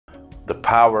the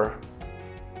power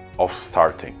of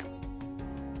starting.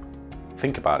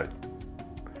 Think about it.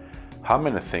 How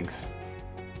many things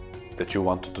that you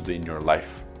wanted to do in your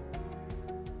life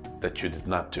that you did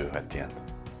not do at the end?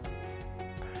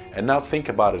 And now think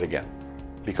about it again,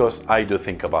 because I do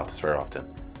think about this very often.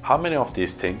 How many of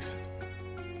these things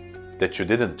that you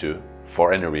didn't do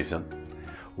for any reason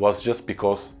was just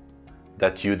because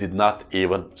that you did not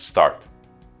even start?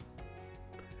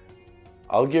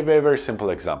 I'll give a very simple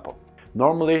example.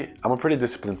 Normally, I'm a pretty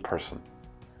disciplined person.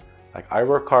 Like, I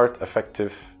work hard,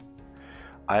 effective.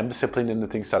 I am disciplined in the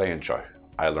things that I enjoy.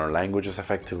 I learn languages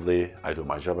effectively, I do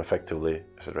my job effectively,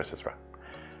 etc., etc.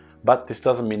 But this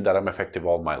doesn't mean that I'm effective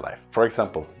all my life. For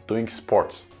example, doing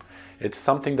sports. It's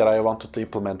something that I wanted to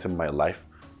implement in my life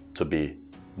to be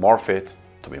more fit,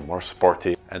 to be more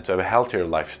sporty, and to have a healthier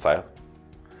lifestyle.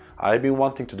 I've been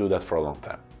wanting to do that for a long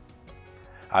time.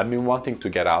 I've been wanting to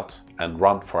get out and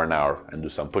run for an hour and do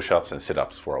some push-ups and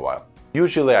sit-ups for a while.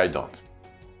 Usually I don't.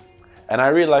 And I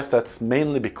realized that's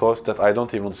mainly because that I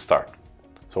don't even start.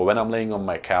 So when I'm laying on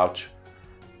my couch,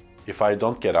 if I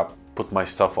don't get up, put my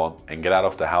stuff on and get out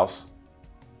of the house,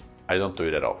 I don't do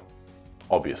it at all,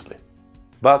 obviously.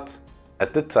 But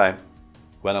at the time,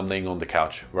 when I'm laying on the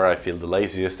couch, where I feel the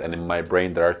laziest and in my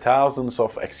brain there are thousands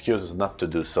of excuses not to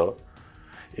do so,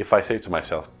 if I say to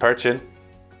myself, Perchin,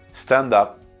 stand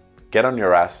up, get on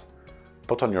your ass,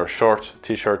 put on your shorts,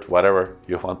 t-shirt, whatever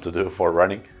you want to do for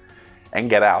running, and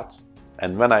get out.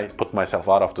 And when I put myself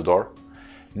out of the door,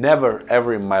 never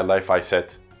ever in my life I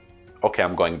said, okay,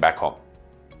 I'm going back home.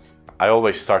 I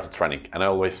always started running and I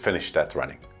always finished that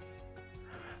running.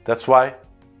 That's why,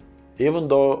 even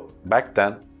though back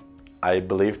then I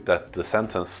believed that the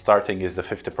sentence starting is the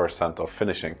 50% of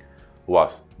finishing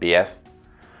was BS,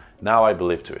 now I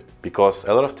believe to it, because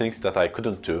a lot of things that I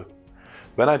couldn't do,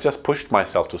 when I just pushed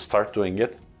myself to start doing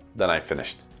it, then I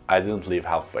finished. I didn't leave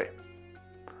halfway.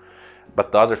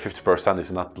 But the other 50%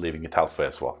 is not leaving it halfway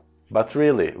as well. But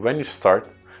really, when you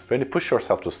start, when you push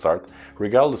yourself to start,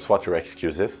 regardless what your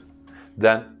excuse is,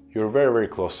 then you're very, very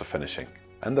close to finishing.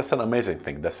 And that's an amazing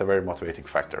thing. That's a very motivating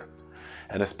factor.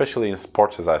 And especially in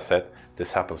sports, as I said,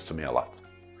 this happens to me a lot.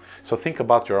 So think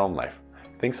about your own life.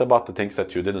 Think about the things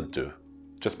that you didn't do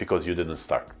just because you didn't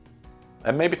start.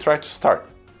 And maybe try to start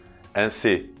and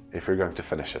see if you're going to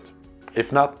finish it.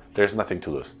 If not, there's nothing to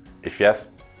lose. If yes,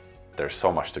 there's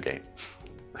so much to gain.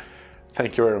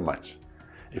 Thank you very much.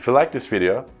 If you like this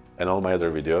video and all my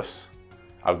other videos,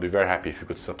 I would be very happy if you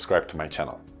could subscribe to my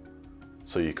channel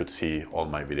so you could see all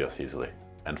my videos easily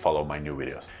and follow my new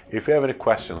videos. If you have any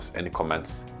questions, any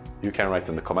comments, you can write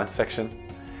in the comment section,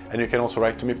 and you can also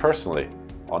write to me personally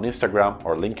on Instagram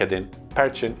or LinkedIn,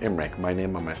 Perchin Imrek, my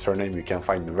name and my surname. You can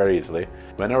find me very easily.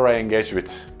 Whenever I engage with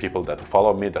people that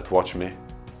follow me, that watch me,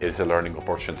 it is a learning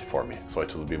opportunity for me, so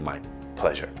it will be my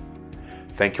pleasure.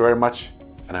 Thank you very much,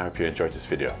 and I hope you enjoyed this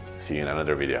video. See you in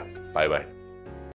another video. Bye bye.